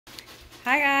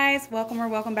Hi guys,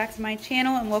 welcome back to my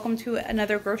channel, and welcome to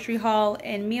another grocery haul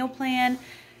and meal plan.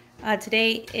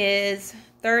 Today is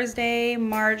Thursday,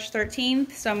 March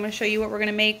 13th, so I'm going to show you what we're going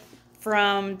to make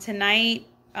from tonight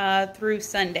through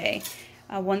Sunday.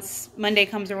 Once Monday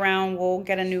comes around, we'll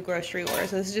get a new grocery order.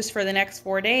 So this is just for the next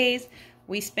 4 days.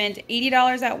 We spent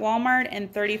 $80 at Walmart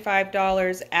and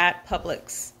 $35 at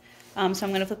Publix. So I'm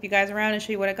going to flip you guys around and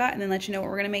show you what I got, and then let you know what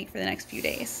we're going to make for the next few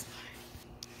days.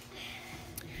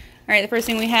 Alright, the first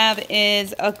thing we have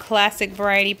is a classic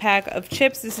variety pack of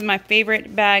chips. This is my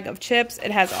favorite bag of chips.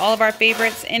 It has all of our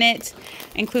favorites in it,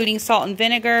 including salt and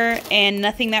vinegar and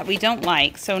nothing that we don't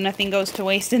like. So nothing goes to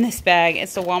waste in this bag.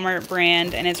 It's the Walmart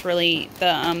brand, and it's really,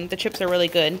 the chips are really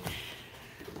good.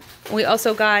 We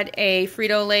also got a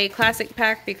Frito-Lay classic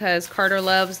pack because Carter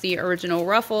loves the original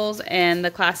Ruffles and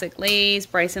the classic Lays.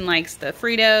 Bryson likes the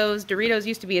Fritos. Doritos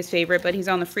used to be his favorite, but he's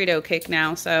on the Frito kick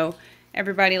now, so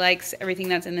everybody likes everything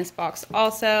that's in this box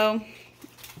also.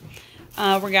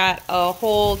 We got a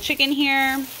whole chicken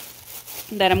here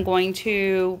that I'm going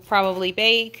to probably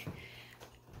bake.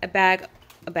 A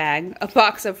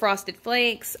box of Frosted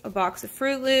Flakes, a box of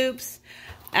Fruit Loops.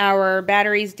 Our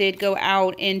batteries did go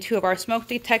out in 2 of our smoke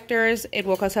detectors. It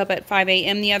woke us up at 5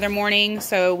 a.m. the other morning,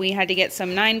 so we had to get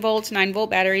some 9-volt. 9-volt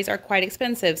batteries are quite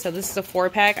expensive, so this is a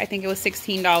 4-pack. I think it was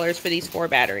 $16 for these 4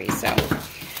 batteries, so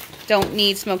don't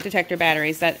need smoke detector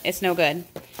batteries. It's no good.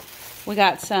 We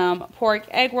got some pork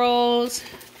egg rolls,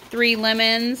 3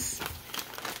 lemons,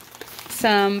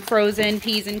 some frozen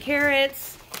peas and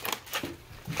carrots,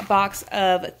 a box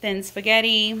of thin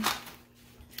spaghetti,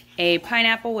 a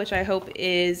pineapple, which I hope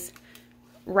is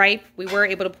ripe. We were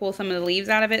able to pull some of the leaves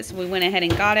out of it, so we went ahead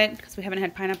and got it because we haven't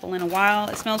had pineapple in a while.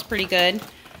 It smells pretty good.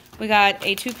 We got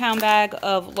a 2-pound bag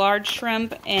of large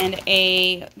shrimp and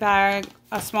a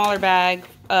smaller bag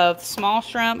of small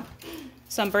shrimp,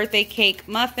 some birthday cake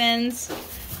muffins,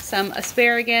 some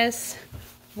asparagus,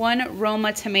 1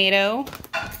 Roma tomato,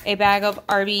 a bag of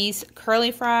Arby's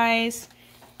curly fries,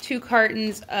 2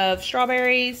 cartons of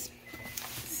strawberries,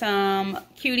 some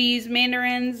Cuties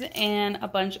mandarins, and a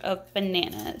bunch of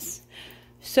bananas.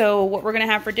 So what we're going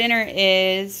to have for dinner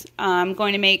is I'm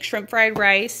going to make shrimp fried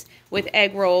rice with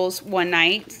egg rolls one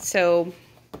night. So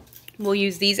we'll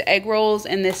use these egg rolls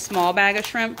and this small bag of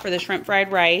shrimp for the shrimp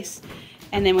fried rice.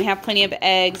 And then we have plenty of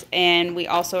eggs, and we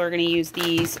also are going to use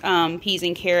these peas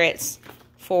and carrots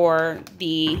for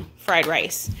the fried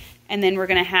rice. And then we're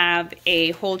going to have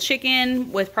a whole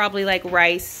chicken with probably like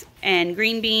rice and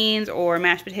green beans, or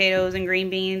mashed potatoes and green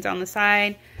beans on the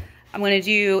side. I'm going to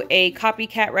do a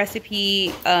Copycat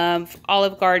recipe of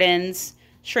Olive Garden's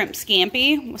shrimp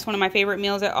scampi. It's one of my favorite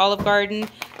meals at Olive Garden.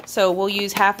 So we'll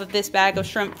use half of this bag of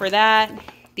shrimp for that.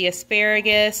 The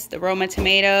asparagus, the Roma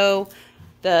tomato,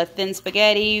 the thin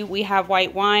spaghetti. We have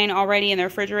white wine already in the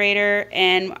refrigerator,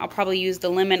 and I'll probably use the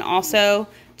lemon also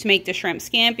to make the shrimp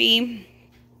scampi.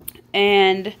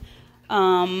 And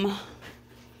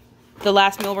the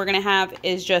last meal we're going to have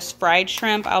is just fried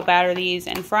shrimp. I'll batter these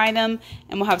and fry them,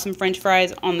 and we'll have some french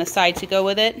fries on the side to go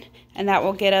with it, and that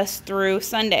will get us through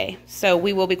Sunday. So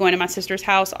we will be going to my sister's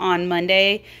house on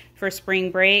Monday for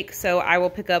spring break, so I will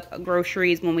pick up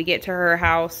groceries when we get to her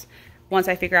house once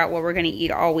I figure out what we're going to eat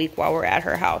all week while we're at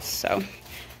her house. So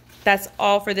that's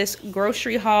all for this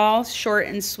grocery haul. Short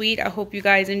and sweet. I hope you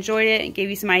guys enjoyed it and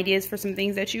gave you some ideas for some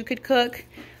things that you could cook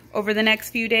over the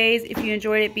next few days. If you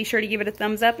enjoyed it, be sure to give it a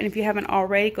thumbs up. And if you haven't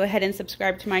already, go ahead and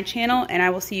subscribe to my channel. And I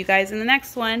will see you guys in the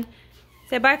next one.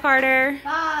 Say bye, Carter.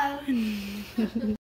 Bye.